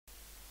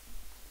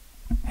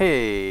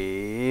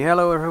Hey,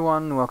 hello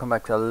everyone, welcome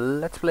back to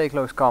Let's Play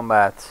Close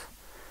Combat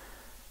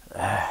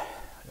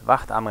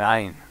Wacht am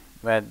Rhein,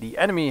 where the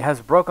enemy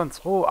has broken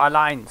through our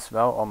lines.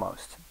 Well,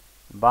 almost.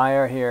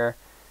 Bayer here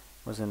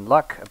was in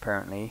luck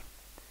apparently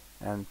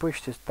and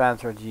pushed his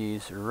Panther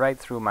Gs right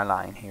through my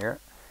line here.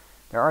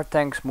 There are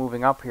tanks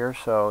moving up here,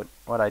 so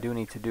what I do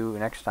need to do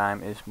next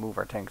time is move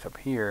our tanks up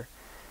here.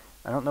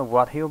 I don't know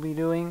what he'll be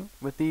doing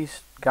with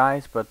these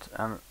guys, but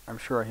I'm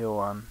sure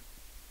he'll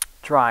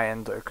try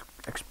and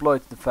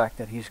exploit the fact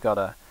that he's got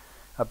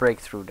a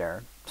breakthrough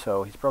there.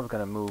 So he's probably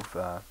going to move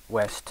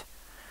west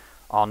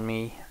on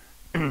me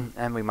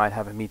and we might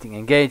have a meeting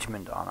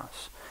engagement on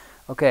us.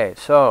 Okay,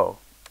 so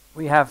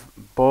we have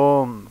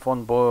Böhm,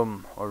 von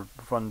Böhm, or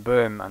von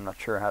Böhm, I'm not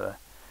sure how to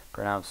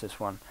pronounce this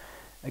one,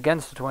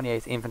 against the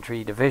 28th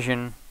Infantry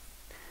Division,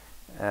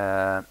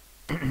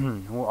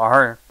 who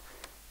are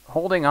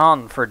holding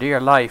on for dear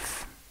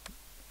life,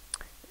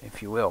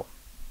 if you will.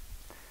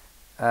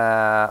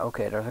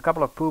 Okay, there's a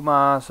couple of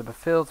Pumas, a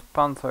Befield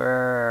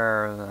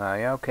Panther,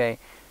 yeah, okay.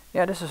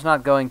 Yeah, this is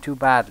not going too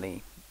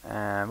badly.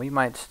 We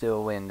might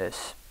still win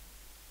this.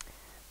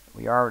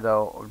 We are,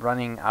 though,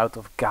 running out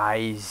of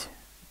guys,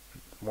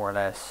 more or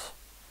less.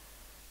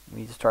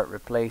 We need to start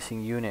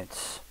replacing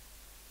units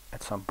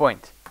at some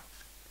point.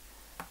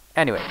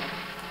 Anyway,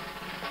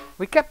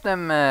 we kept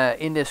them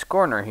in this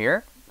corner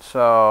here,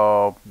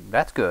 so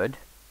that's good.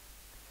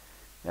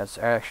 That's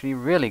actually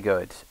really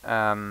good.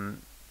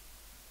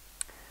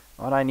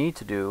 What I need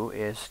to do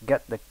is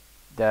get the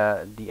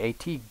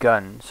AT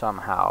gun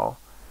somehow.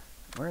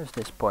 Where is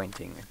this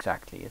pointing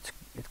exactly?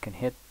 It can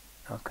hit.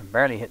 Oh, it can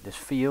barely hit this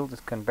field.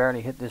 It can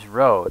barely hit this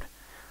road.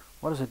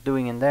 What is it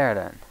doing in there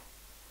then?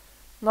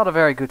 Not a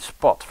very good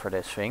spot for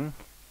this thing,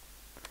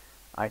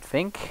 I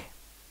think.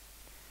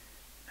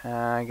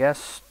 I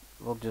guess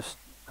we'll just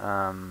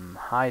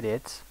hide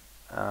it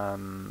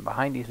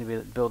behind these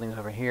buildings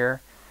over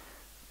here,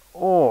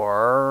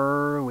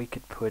 or we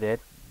could put it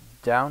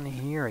down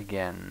here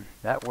again.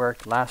 That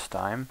worked last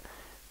time.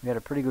 We had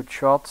a pretty good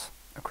shot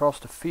across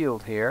the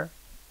field here,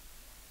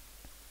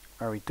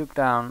 where we took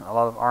down a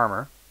lot of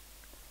armor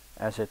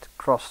as it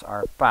crossed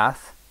our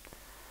path.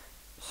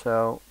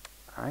 So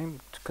I'm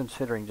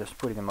considering just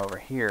putting them over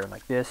here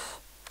like this,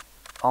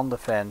 on the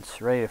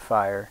fence, ready to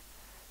fire,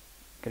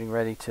 getting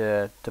ready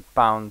to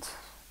pound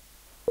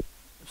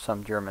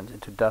some Germans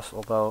into dust,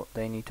 although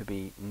they need to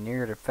be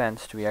near the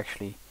fence to be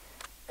actually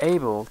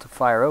able to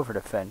fire over the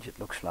fence, it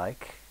looks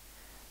like.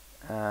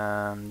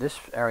 This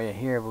area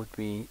here would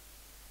be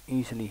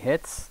easily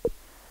hit.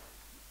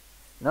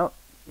 No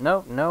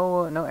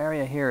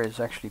area here is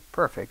actually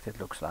perfect, it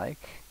looks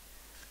like.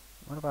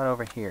 What about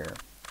over here?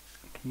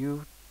 Can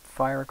you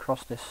fire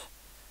across this?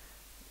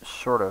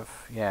 Sort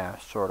of, yeah,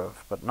 sort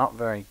of, but not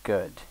very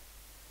good.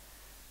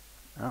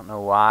 I don't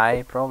know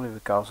why, probably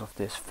because of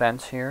this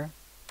fence here.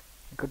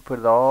 I could put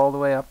it all the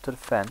way up to the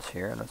fence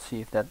here. Let's see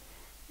if that,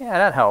 yeah,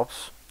 that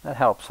helps. That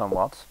helps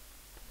somewhat.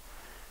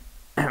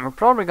 We're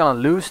probably gonna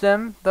lose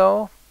them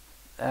though.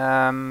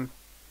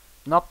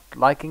 Not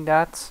liking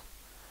that.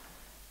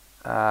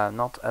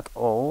 Not at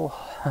all.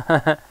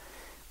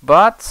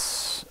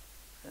 But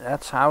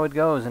that's how it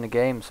goes in a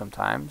game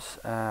sometimes.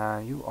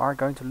 You are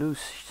going to lose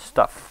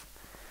stuff.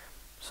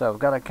 So we've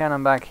got a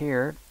cannon back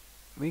here.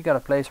 We gotta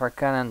place our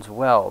cannons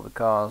well,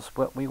 because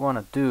what we want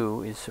to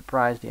do is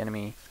surprise the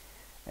enemy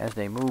as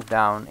they move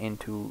down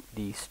into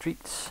the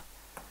streets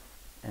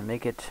and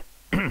make it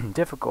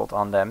difficult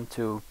on them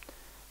to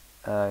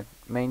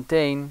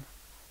maintain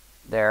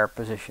their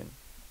position.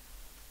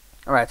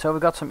 Alright, so we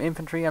got some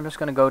infantry. I'm just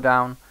going to go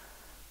down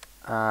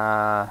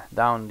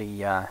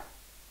the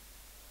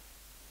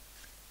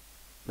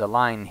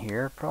line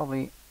here.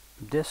 Probably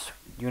this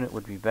unit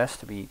would be best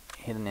to be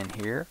hidden in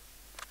here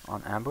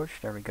on ambush.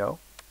 There we go.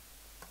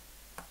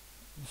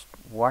 Just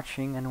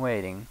watching and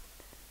waiting.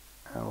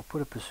 We'll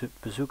put a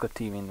bazooka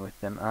team in with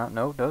them.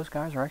 No, those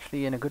guys are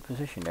actually in a good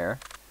position there.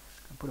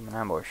 I'll put them in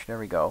ambush. There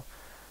we go.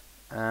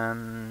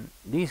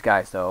 These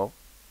guys though,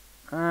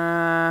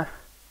 yeah,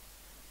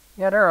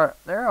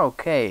 they're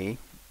okay,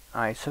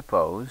 I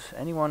suppose.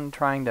 Anyone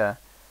trying to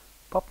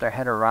pop their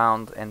head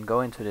around and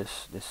go into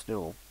this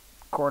little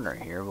corner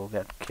here will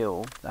get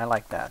killed. I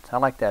like that. I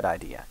like that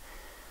idea.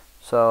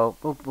 So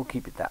we'll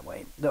keep it that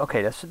way.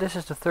 Okay, this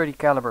is the 30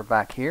 caliber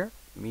back here,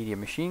 medium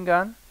machine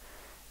gun,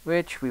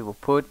 which we will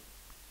put.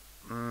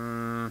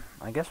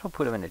 I guess we'll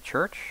put them in the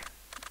church.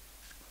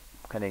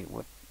 Can they?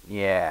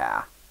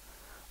 Yeah.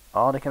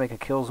 Oh, they can make a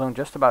kill zone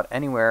just about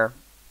anywhere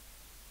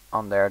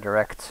on their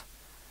direct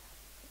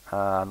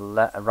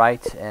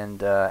right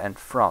and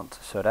front.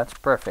 So that's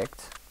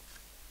perfect.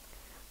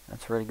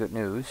 That's really good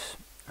news.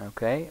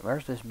 Okay,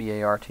 where's this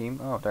BAR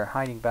team? Oh, they're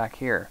hiding back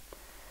here.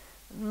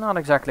 Not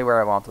exactly where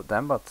I wanted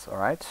them, but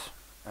alright.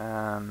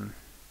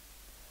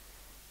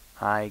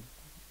 I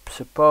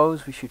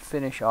suppose we should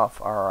finish off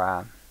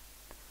our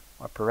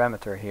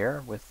perimeter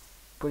here with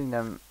putting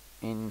them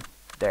in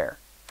there.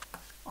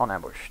 On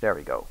ambush, there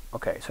we go.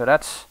 Okay, so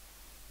that's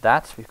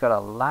that. We've got a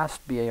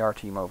last BAR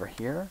team over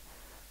here,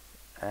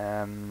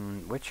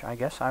 which I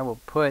guess I will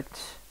put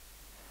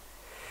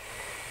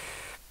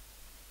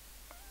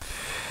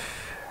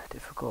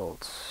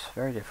Difficult.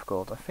 Very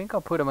difficult. I think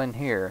I'll put them in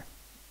here.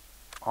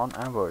 On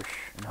ambush.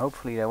 And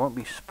hopefully they won't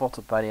be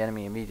spotted by the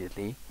enemy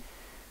immediately.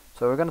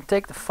 So we're going to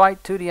take the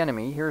fight to the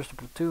enemy. Here's the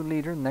platoon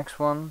leader. Next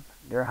one.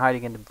 They're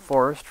hiding in the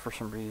forest for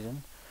some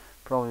reason.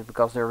 Probably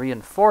because they're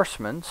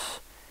reinforcements.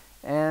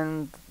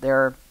 And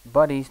their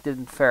buddies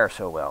didn't fare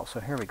so well. So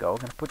here we go. We're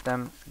going to put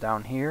them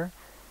down here.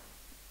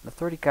 The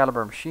 30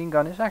 caliber machine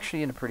gun is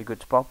actually in a pretty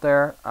good spot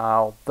there.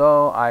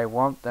 Although I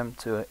want them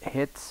to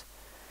hit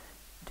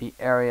the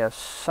area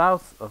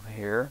south of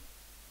here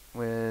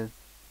with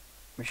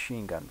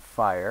machine gun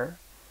fire.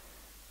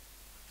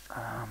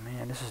 Oh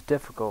man, this is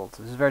difficult.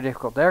 This is very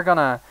difficult. They're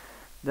gonna,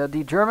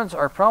 the Germans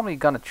are probably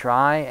gonna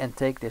try and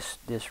take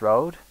this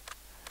road,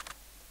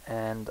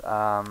 and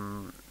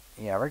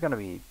yeah, we're gonna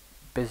be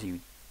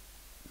busy,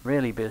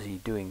 really busy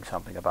doing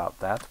something about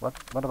that.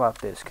 What about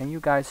this? Can you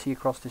guys see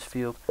across this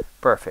field?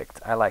 Perfect.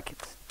 I like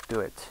it. Do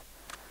it.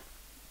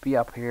 Be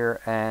up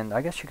here, and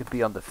I guess you could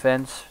be on the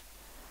fence,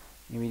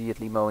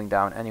 immediately mowing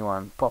down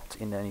anyone popped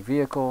in any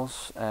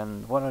vehicles.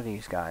 And what are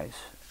these guys?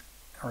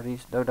 Are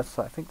these? No, that's.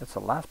 I think that's the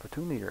last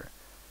platoon leader.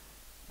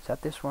 Is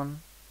that this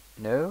one?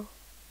 No.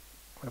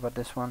 What about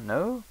this one?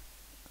 No.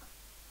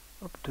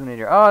 What platoon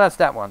leader? Oh, that's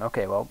that one.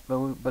 Okay, well,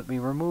 but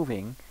we're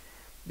removing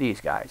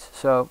these guys.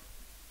 So,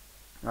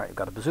 all right, we've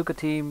got a bazooka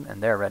team,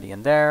 and they're ready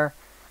in there.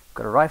 We've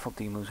got a rifle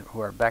team who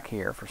are back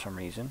here for some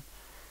reason.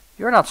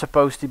 You're not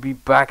supposed to be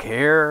back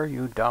here,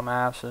 you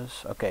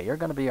dumbasses. Okay, you're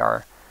gonna be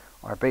our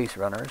base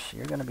runners.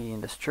 You're gonna be in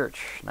this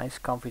church. Nice,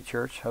 comfy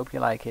church. Hope you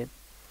like it.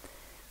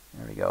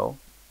 There we go.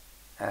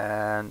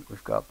 And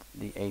we've got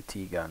the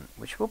AT gun,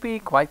 which will be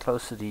quite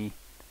close to the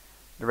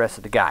rest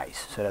of the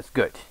guys, so that's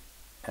good.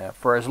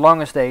 For as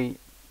long as they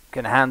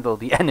can handle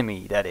the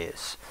enemy, that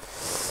is.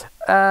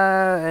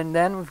 And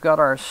then we've got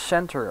our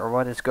center, or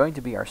what is going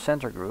to be our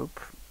center group.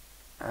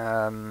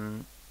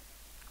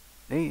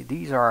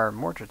 These are our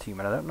mortar team,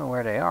 and I don't know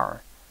where they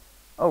are.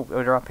 Oh,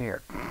 they're up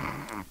here.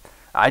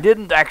 I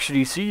didn't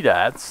actually see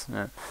that.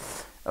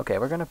 Okay,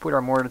 we're gonna put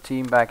our mortar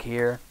team back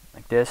here,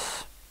 like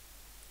this.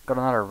 Got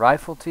another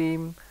rifle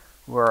team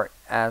who are,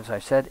 as I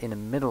said, in the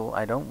middle.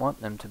 I don't want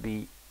them to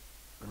be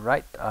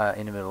right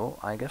in the middle.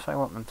 I guess I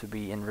want them to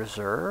be in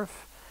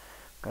reserve.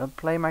 Gonna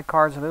play my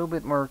cards a little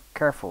bit more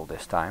careful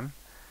this time.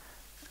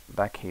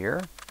 Back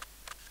here.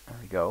 There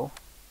we go.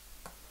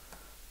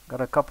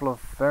 Got a couple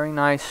of very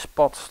nice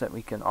spots that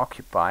we can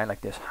occupy, like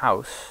this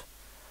house.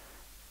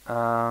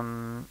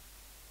 But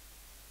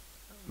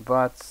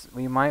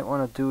we might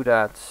want to do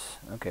that.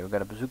 Okay, we've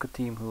got a bazooka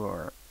team who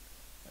are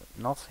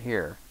not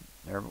here.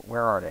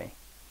 Where are they?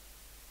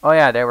 Oh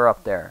yeah, they were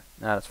up there.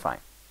 No, that's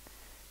fine.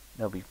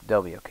 They'll be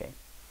okay.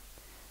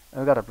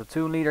 We've got a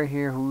platoon leader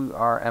here who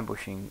are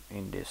ambushing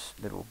in this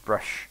little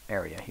brush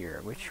area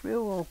here, which we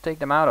will take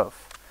them out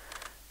of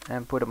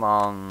and put them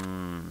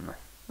on.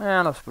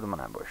 Let's put them on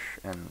ambush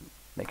and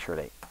make sure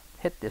they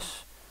hit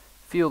this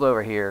field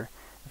over here.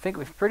 I think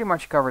we've pretty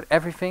much covered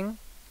everything.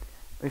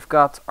 We've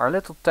got our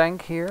little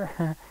tank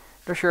here,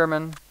 the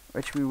Sherman,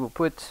 which we will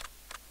put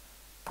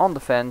on the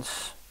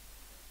fence,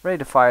 ready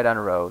to fire down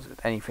the road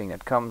with anything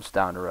that comes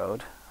down the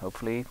road.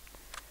 Hopefully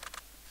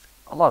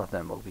a lot of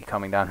them will be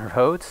coming down the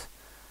road.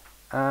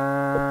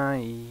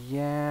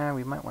 Yeah,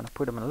 we might want to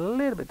put them a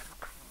little bit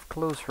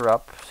closer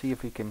up, see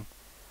if we can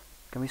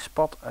we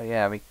spot.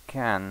 Yeah, we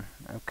can.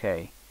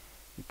 Okay,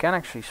 you can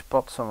actually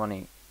spot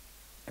somebody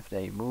if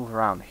they move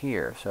around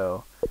here,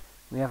 so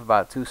we have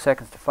about 2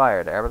 seconds to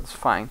fire there, but it's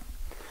fine.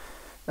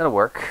 That'll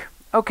work.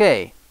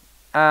 Okay,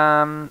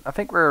 I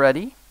think we're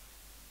ready.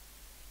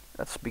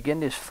 Let's begin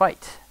this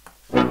fight.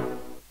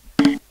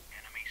 Enemy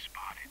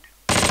spotted.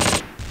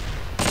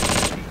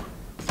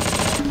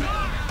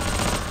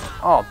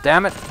 Oh,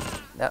 damn it.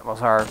 That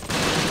was our...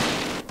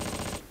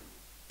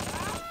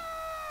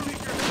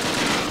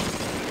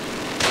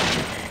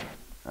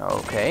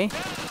 Okay.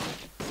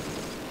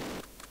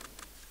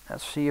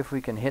 Let's see if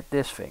we can hit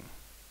this thing.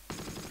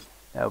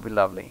 That would be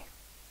lovely.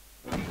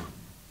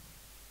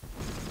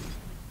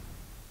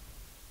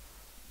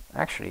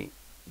 Actually,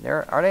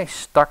 are they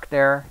stuck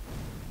there?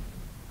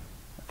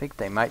 I think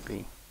they might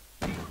be.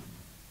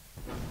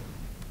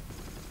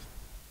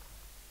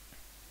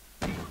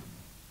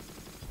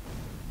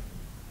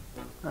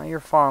 You're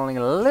falling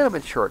a little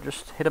bit short.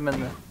 Just hit them in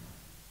the...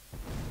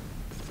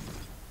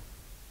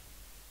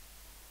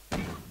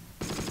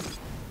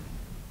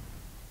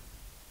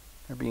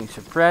 They're being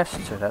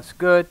suppressed, so that's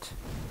good.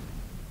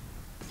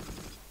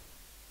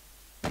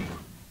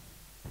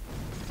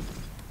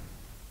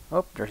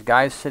 Oh, there's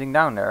guys sitting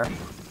down there.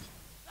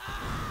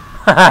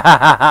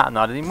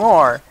 Not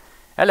anymore.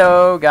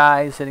 Hello,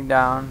 guys sitting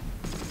down.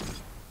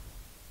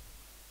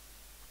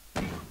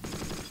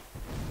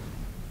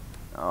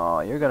 Oh,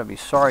 you're gonna be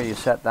sorry you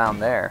sat down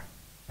there.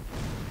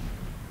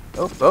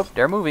 Oh,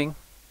 they're moving.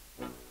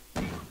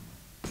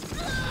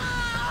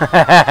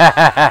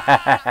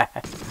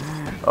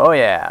 Oh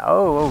yeah.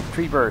 Oh,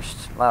 tree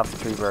burst.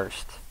 Love tree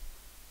burst.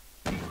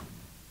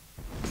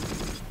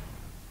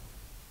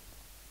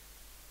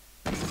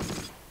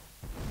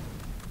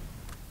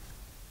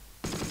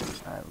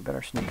 We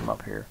better sneak them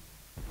up here.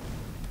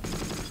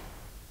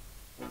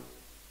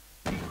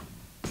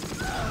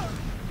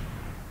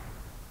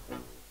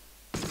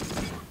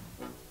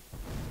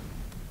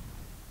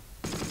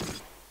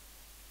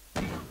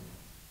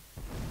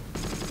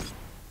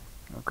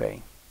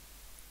 Okay.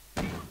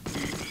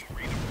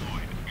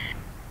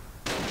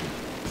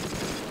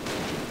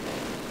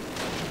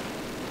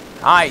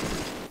 Hide!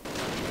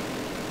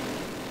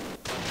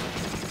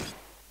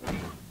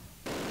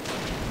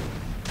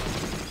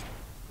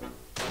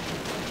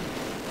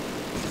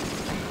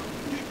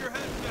 Keep your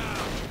head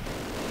down.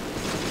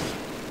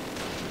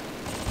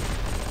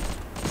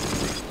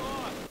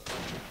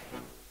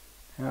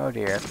 Oh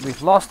dear,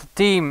 we've lost the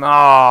team.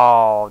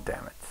 Oh,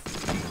 damn it.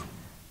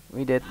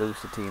 We did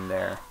lose the team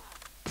there.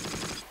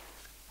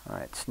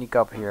 Alright, sneak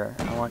up here.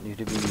 I want you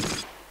to be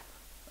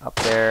up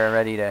there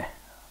ready to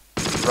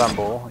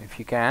rumble if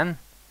you can.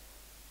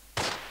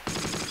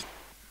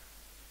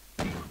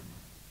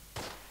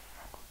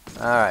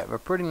 Alright, we're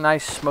putting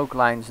nice smoke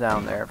lines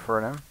down there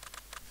for them.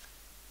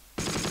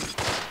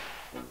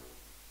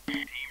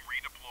 Team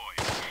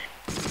redeployed.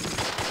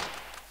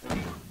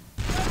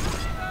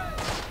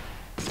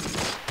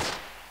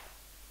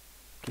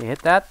 Can you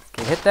hit that?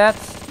 Can you hit that?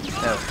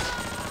 No.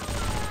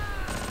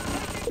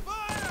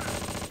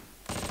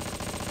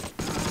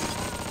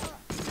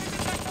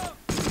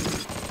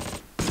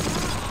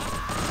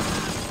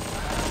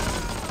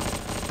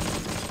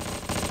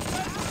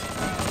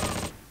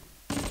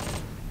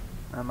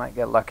 I might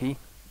get lucky.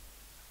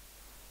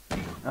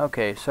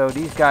 Okay, so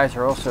these guys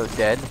are also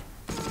dead.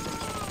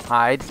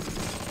 Hide.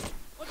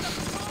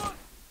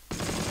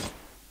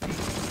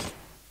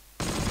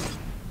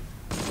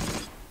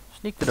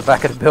 Sneak to the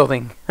back of the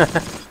building.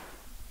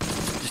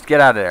 Just get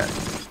out of there.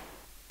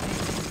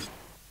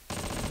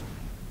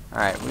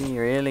 Alright, we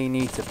really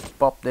need to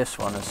pop this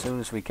one as soon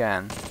as we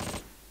can.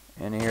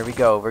 And here we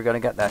go, we're gonna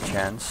get that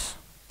chance.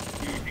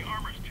 The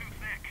armor's too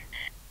thick.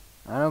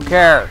 I don't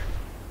care.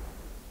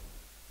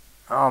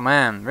 Oh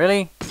man,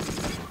 really?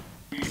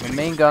 The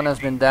main gun has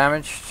been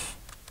damaged.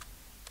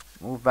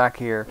 Move back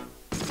here.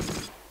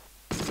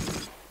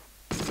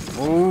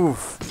 Move!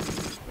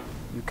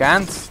 You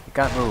can't? You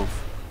can't move.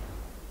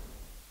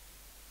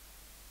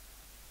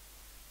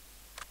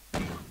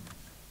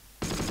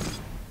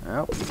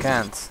 Nope, you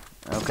can't.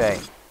 Okay.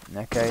 In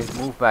that case,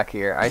 move back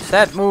here. I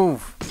said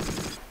move!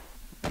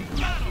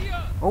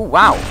 Oh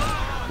wow!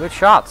 Good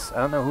shots.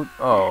 I don't know who...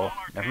 Oh,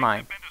 never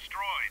mind.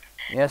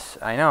 Yes,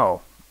 I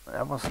know.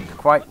 That wasn't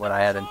quite what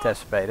I had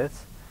anticipated.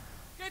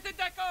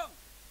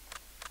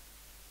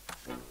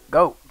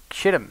 Go!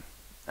 Shoot him!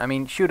 I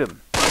mean, shoot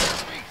him.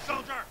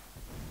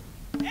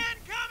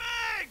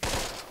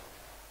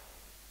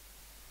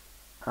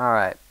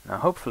 Alright, now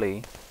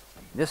hopefully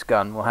this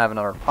gun will have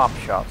another pop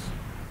shot.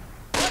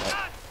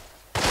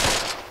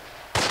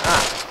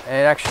 Ah,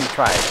 it actually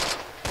tried.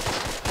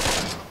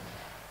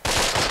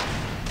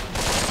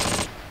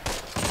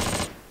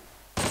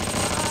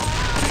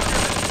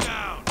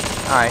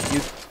 Alright,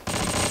 you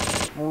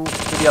move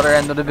to the other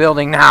end of the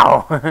building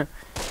now.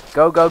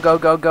 Go, go, go,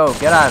 go, go.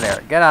 Get out of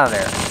there. Get out of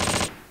there.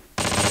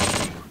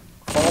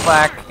 Fall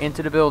back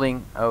into the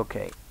building.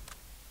 Okay.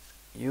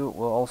 You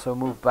will also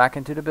move back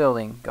into the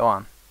building. Go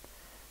on.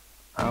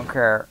 I don't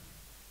care.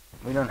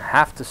 We don't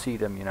have to see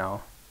them, you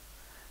know.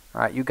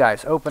 Alright, you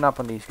guys, open up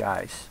on these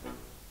guys.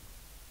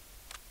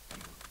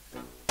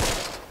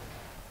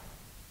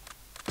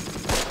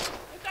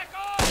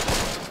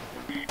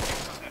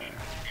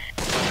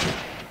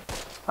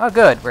 Oh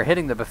good, we're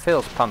hitting the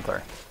Befehl's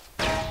Panther.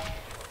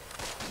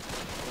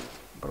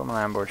 Put him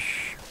on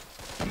ambush.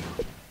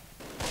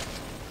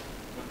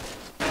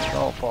 It's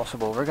all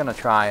possible. We're gonna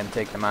try and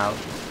take them out.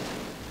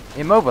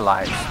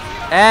 Immobilized.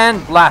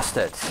 And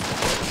blasted.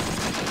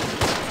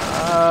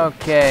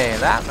 Okay,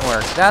 that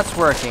worked. That's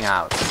working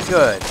out.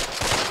 Good.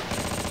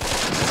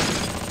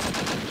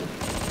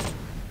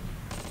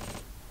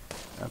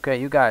 Okay,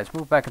 you guys,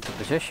 move back into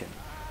position.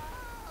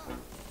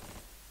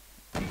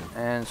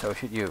 And so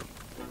should you.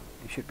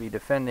 You should be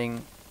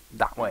defending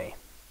that way.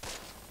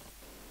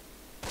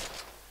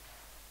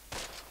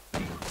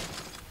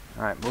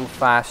 Alright, move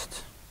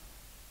fast.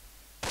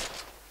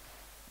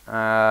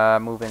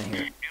 Move in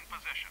here.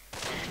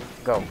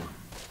 Go.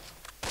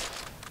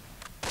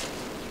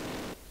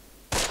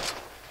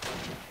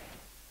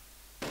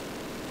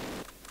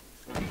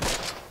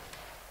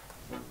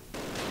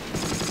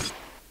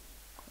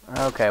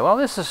 Okay, well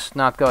this is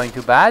not going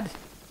too bad.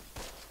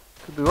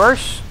 Could be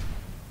worse.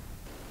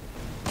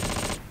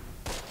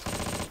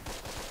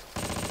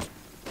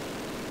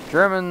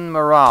 German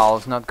morale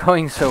is not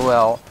going so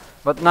well.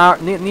 But now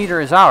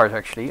neither is ours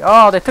actually.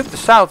 Oh, they took the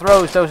south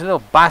roads, those little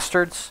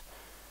bastards.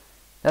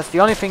 That's the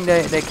only thing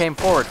they came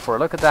forward for.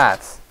 Look at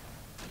that.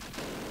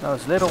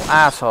 Those little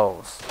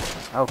assholes.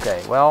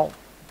 Okay, well,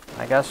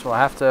 I guess we'll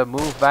have to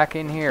move back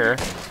in here.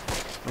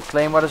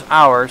 Reclaim what is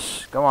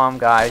ours. Go on,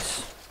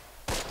 guys.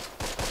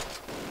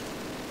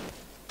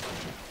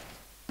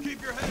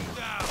 Keep your head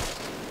down.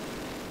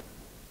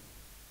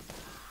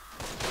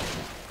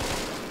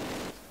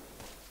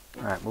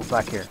 Alright, move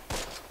back here.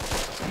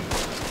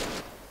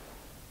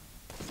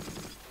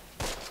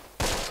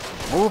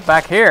 Move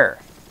back here!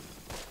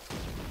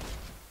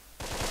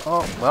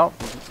 Oh, well,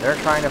 they're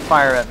trying to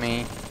fire at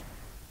me.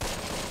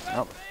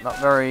 Nope, not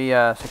very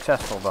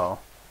successful though.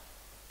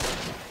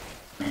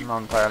 I'm not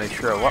entirely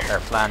sure what their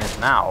plan is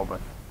now,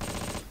 but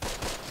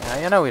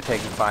yeah, you know we're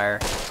taking fire.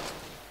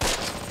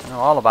 I know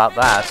all about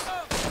that.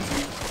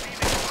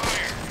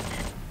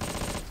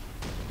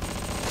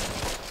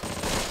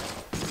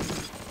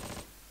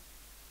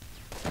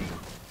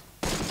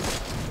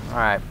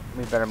 Alright,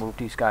 we better move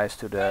these guys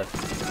to the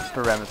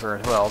perimeter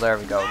as well. There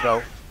we go,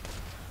 go.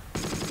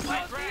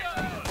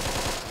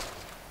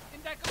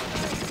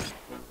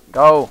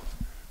 Go!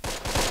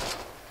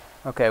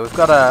 Okay, we've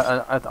got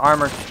an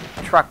armored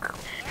truck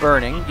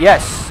burning.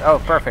 Yes!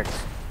 Oh, perfect.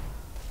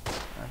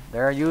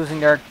 They're using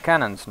their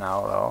cannons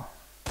now, though.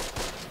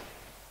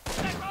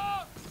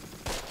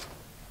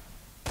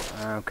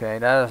 Okay,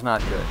 that is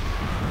not good.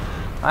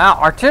 Ah,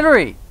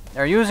 artillery!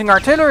 They're using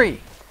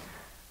artillery!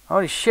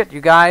 Holy shit,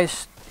 you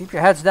guys. Keep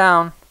your heads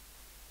down.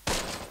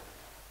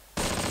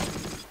 Team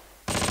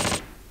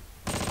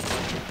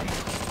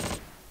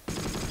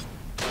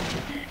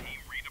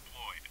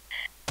redeployed.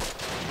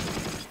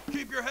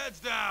 Keep your heads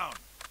down.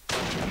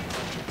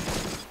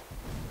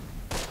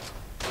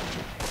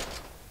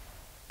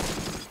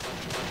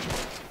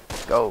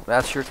 Go,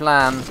 that's your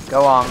plan.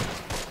 Go on.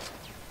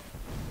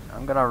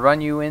 I'm gonna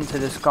run you into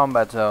this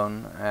combat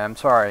zone. I'm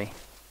sorry.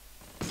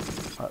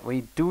 But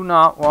we do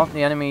not want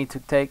the enemy to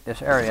take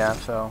this area,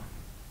 so...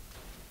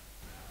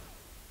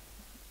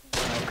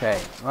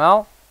 Okay,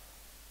 well...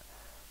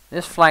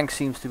 This flank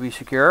seems to be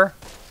secure.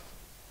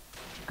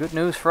 Good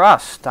news for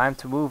us. Time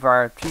to move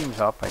our teams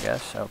up, I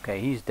guess. Okay,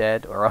 he's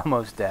dead, or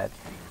almost dead.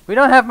 We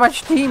don't have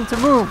much team to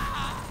move,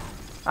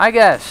 I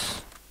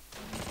guess.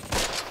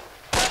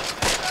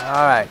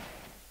 Alright.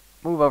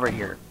 Move over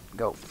here.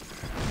 Go.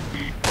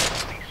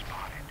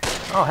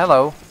 Oh,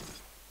 hello.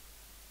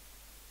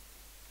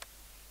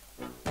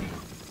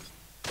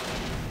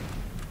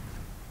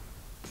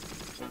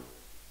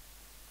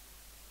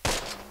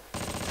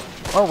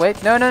 Oh,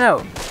 wait. No, no,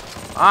 no.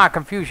 Ah,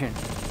 confusion.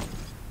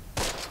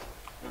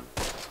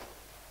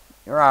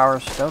 You're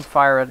ours. Don't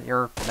fire at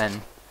your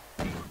men.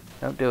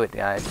 Don't do it,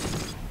 guys.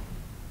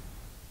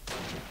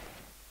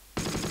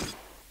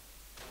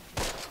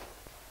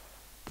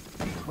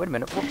 Wait a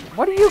minute.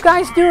 What are you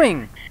guys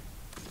doing?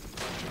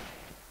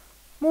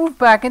 Move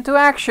back into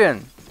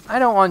action. I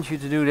don't want you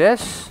to do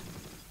this.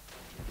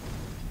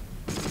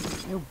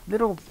 You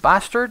little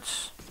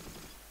bastards.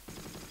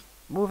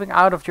 Moving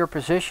out of your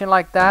position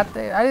like that.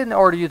 I didn't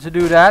order you to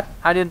do that.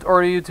 I didn't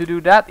order you to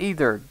do that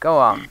either. Go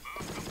on.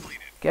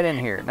 Get in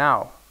here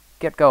now.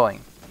 Get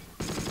going.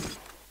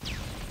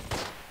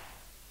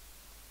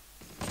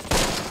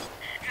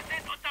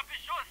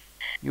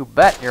 You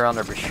bet you're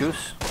under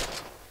Beschuss.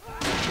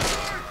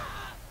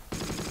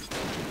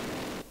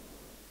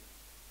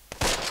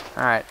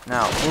 Alright,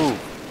 now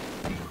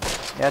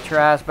move. Get your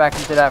ass back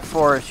into that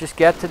forest. Just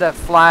get to that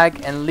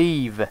flag and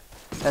leave.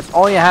 That's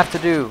all you have to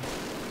do.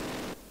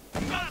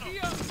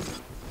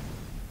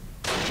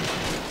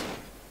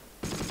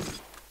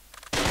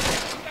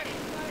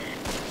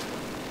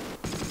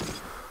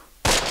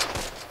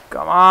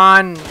 Come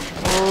on,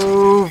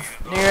 move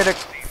near the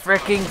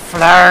freaking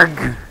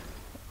flag.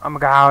 Oh my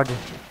god.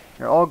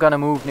 They're all gonna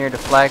move near the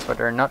flag, but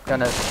they're not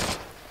gonna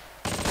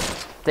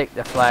take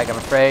the flag, I'm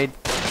afraid.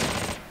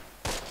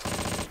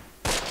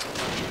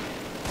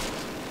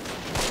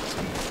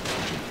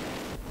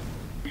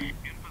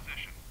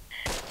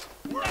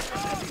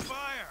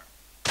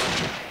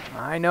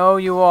 I know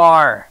you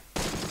are.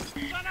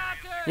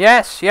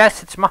 Yes,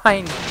 yes, it's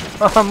mine.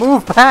 Oh,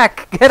 move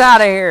back. Get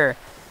out of here.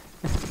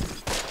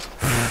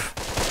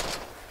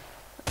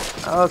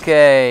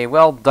 Okay,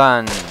 well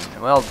done.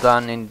 Well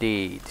done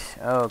indeed.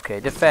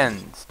 Okay,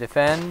 defend.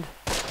 Defend.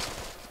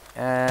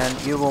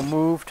 And you will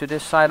move to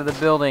this side of the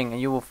building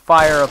and you will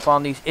fire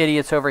upon these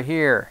idiots over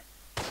here.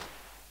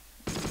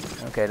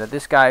 Okay, that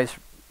this guy's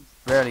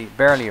barely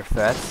a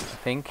threat, I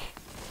think.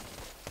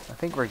 I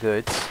think we're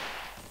good.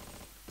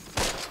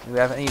 Do we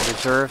have any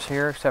reserves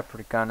here except for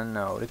the cannon?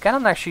 No. The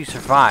cannon actually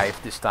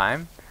survived this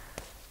time.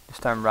 This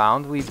time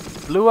round. We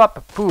blew up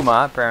a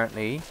puma,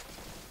 apparently,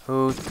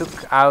 who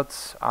took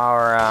out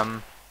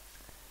our...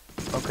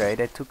 okay,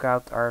 they took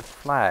out our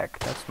flag.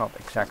 That's not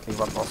exactly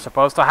what was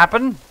supposed to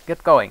happen.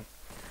 Get going.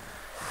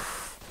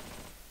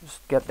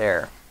 Just get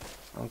there.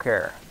 Don't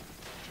care.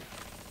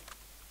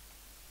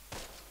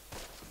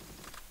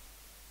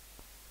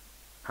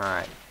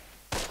 Alright.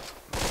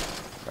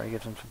 Try to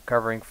give them some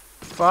covering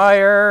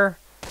fire.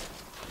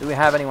 Do we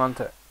have anyone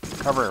to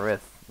cover it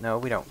with? No,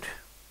 we don't.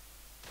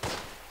 Our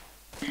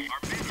men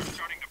are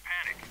starting to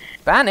panic.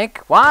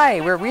 Panic?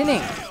 Why? We're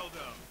winning.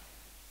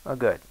 Oh,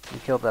 good. We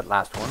killed that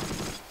last one.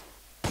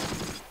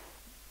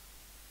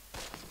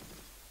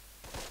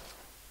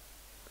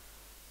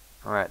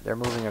 Alright, they're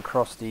moving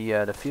across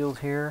the field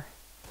here.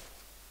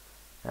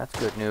 That's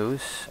good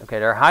news. Okay,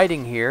 they're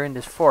hiding here in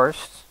this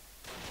forest.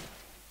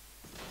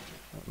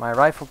 My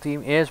rifle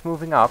team is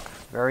moving up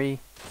very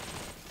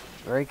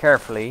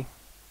carefully.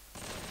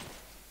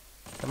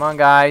 Come on,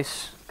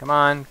 guys. Come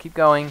on, keep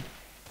going.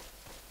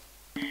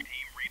 Team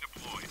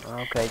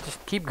redeployed. Okay,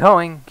 just keep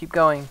going. Keep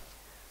going.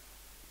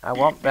 I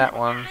want that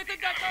one. He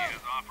has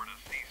offered us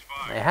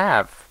ceasefire. They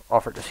have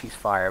offered a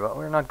ceasefire, but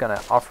we're not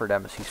gonna offer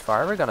them a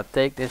ceasefire. We're gonna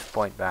take this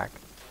point back,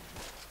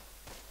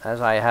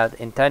 as I had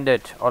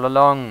intended all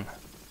along.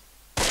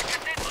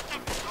 Nailed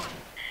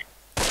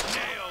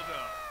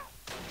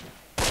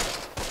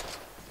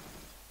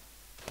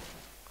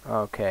 'em.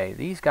 Okay,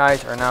 these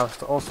guys are now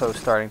also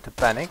starting to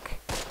panic.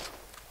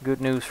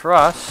 Good news for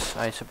us,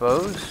 I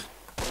suppose.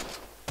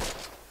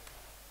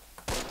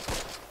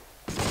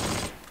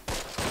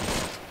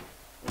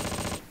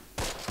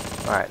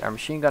 Alright, our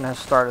machine gun has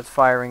started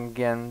firing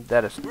again.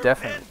 That is We're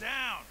definitely pinned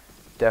down.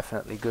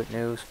 definitely good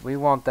news. We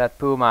want that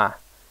Puma.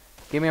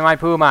 Give me my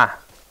Puma.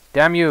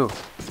 Damn you.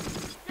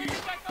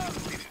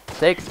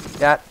 Take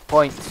that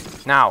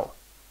point now.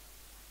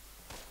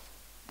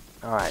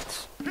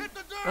 Alright. Hit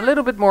the A dirt.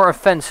 little bit more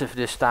offensive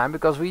this time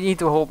because we need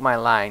to hold my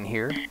line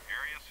here. Area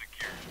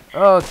secured.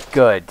 Oh,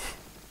 good.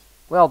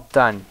 Well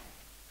done.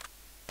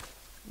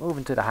 Move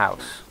into the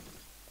house.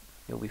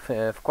 You'll be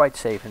quite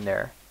safe in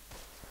there.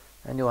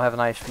 And you'll have a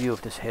nice view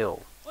of this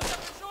hill,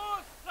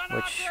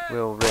 which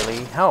will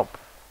really help,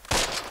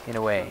 in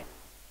a way.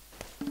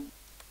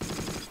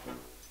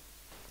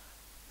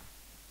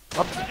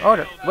 Oops.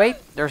 Oh, wait,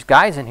 there's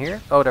guys in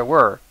here. Oh, there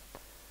were.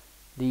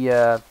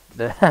 The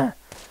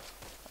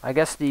I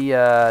guess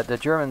the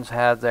Germans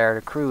had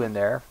their crew in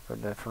there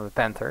from the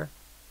Panther,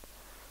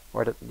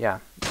 or the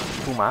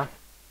Puma.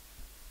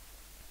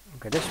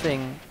 Okay, this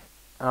thing,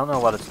 I don't know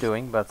what it's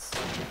doing, but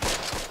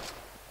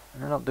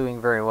they're not doing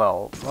very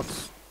well.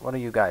 What are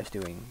you guys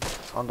doing?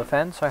 On the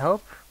fence, I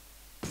hope?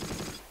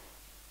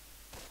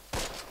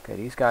 Okay,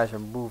 these guys are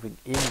moving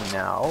in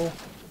now.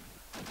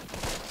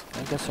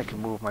 I guess I can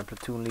move my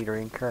platoon leader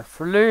in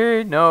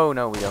carefully. No,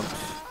 we don't.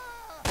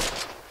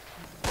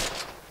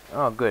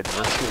 Oh, good.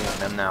 We're shooting at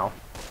them now.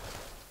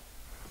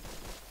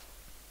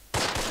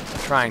 I'm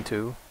trying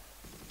to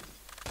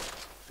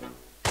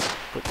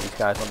put these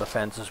guys on the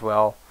fence as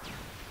well.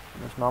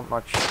 There's not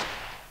much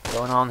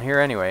going on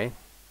here anyway.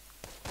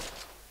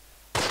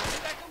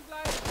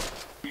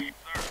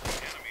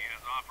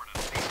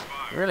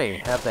 Really?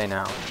 Have they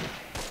now?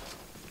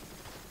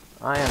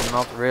 I am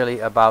not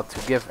really about to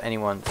give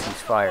anyone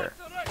ceasefire.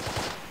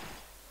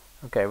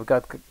 Okay, we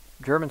got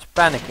Germans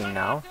panicking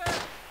now.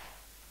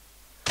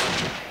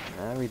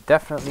 And we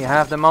definitely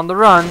have them on the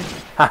run.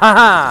 Ha ha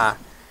ha!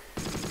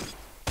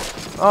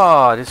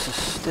 Oh, this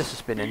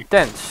has been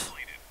intense.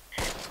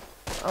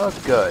 Oh,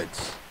 good.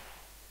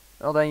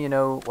 Well, then you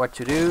know what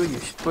to do. You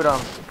should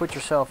put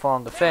yourself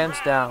on the fence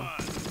down.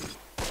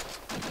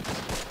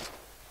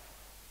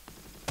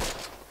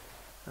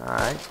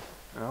 Alright,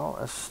 well,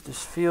 as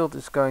this field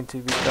is going to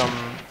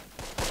become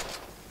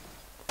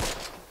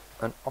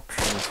an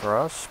option for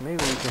us,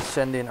 maybe we can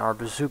send in our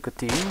bazooka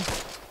team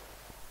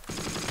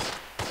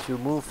to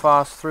move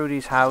fast through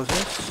these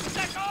houses.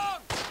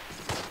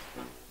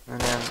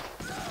 And then,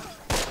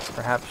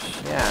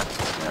 perhaps, yeah,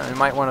 we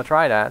might want to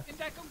try that.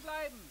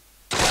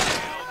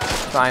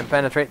 Try and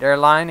penetrate their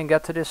line and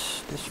get to this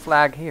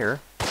flag here.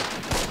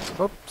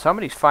 Oop,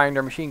 somebody's firing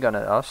their machine gun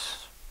at us.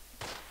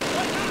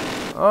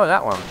 Oh,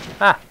 that one.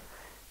 Ha!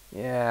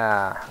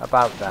 Yeah,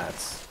 about that.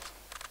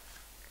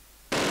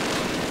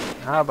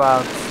 How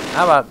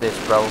about this,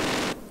 bro?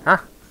 Huh?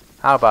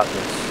 How about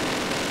this?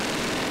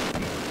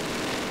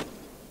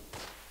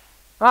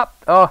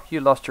 Oh,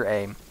 you lost your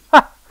aim.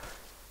 Ha!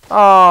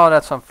 Oh,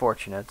 that's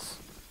unfortunate.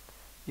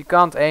 You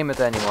can't aim at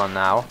anyone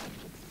now.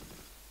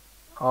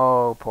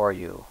 Oh, poor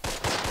you.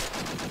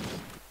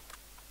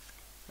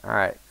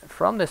 Alright,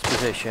 from this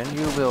position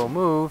you will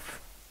move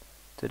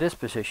to this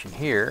position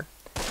here.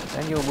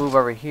 Then you'll move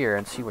over here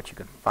and see what you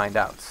can find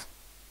out.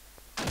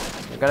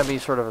 You're gonna be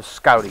sort of a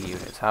scouting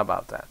unit. How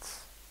about that?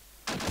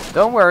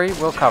 Don't worry,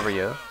 we'll cover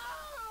you.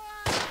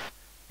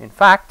 In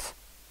fact,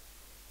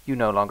 you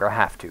no longer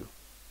have to.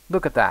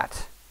 Look at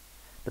that.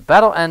 The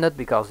battle ended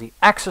because the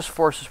Axis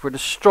forces were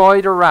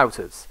destroyed or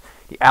routed.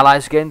 The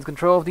Allies gained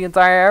control of the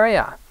entire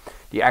area.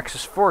 The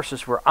Axis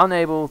forces were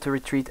unable to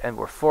retreat and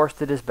were forced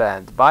to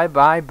disband. Bye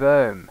bye,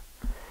 Böhm.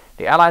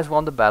 The Allies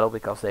won the battle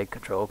because they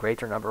control a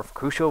greater number of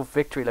crucial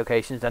victory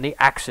locations than the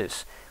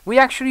Axis. We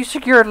actually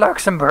secured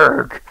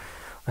Luxemburg!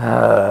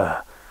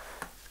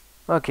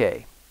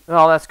 Okay,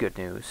 well that's good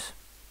news.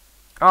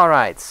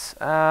 Alright,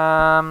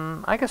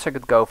 I guess I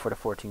could go for the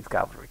 14th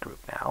Cavalry Group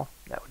now.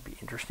 That would be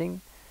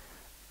interesting.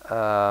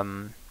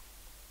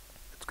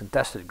 It's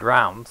contested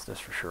ground, that's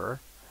for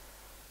sure.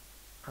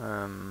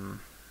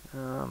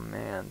 Oh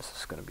man, this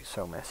is going to be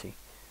so messy.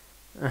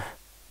 What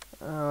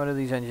are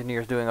these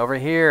engineers doing over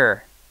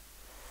here?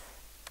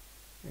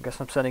 I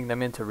guess I'm sending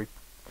them in to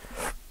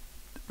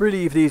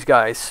relieve these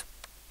guys.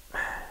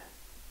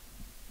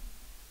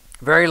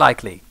 Very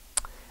likely.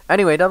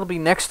 Anyway, that'll be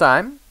next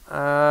time.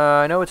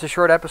 I know it's a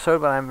short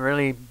episode, but I'm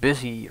really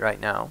busy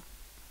right now.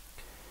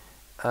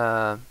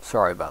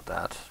 Sorry about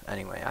that.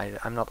 Anyway,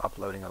 I'm not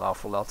uploading an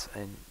awful lot,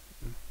 and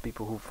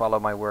people who follow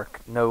my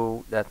work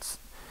know that,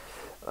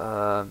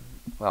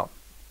 well,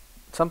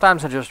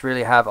 sometimes I just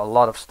really have a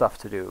lot of stuff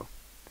to do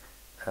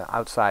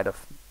outside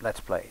of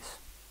Let's Plays.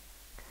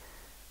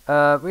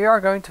 We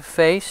are going to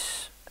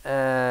face,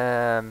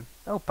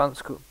 oh Oh,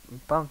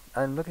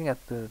 I'm looking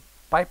at the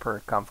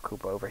Piper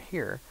Kampfgruppe over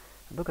here.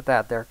 Look at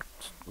that, they're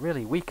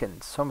really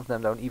weakened. Some of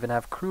them don't even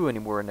have crew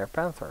anymore in their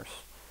Panthers.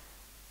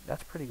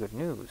 That's pretty good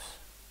news.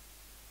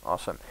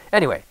 Awesome.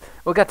 Anyway,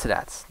 we'll get to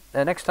that.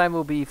 Next time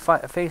we'll be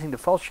facing the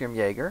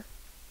Fallschirmjäger.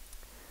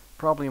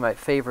 Probably my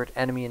favorite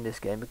enemy in this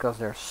game because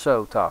they're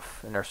so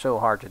tough and they're so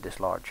hard to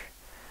dislodge.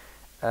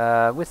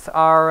 With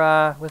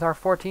our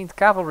 14th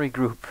Cavalry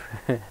Group,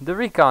 the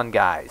Recon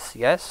guys.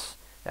 Yes,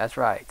 that's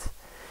right.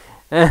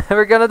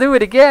 We're gonna do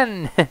it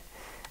again,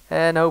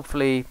 and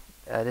hopefully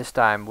this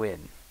time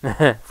win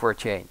for a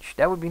change.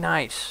 That would be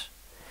nice.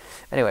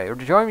 Anyway,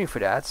 join me for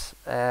that,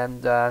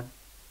 and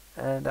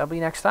that'll be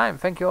next time.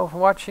 Thank you all for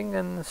watching,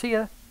 and see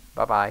ya.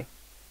 Bye bye.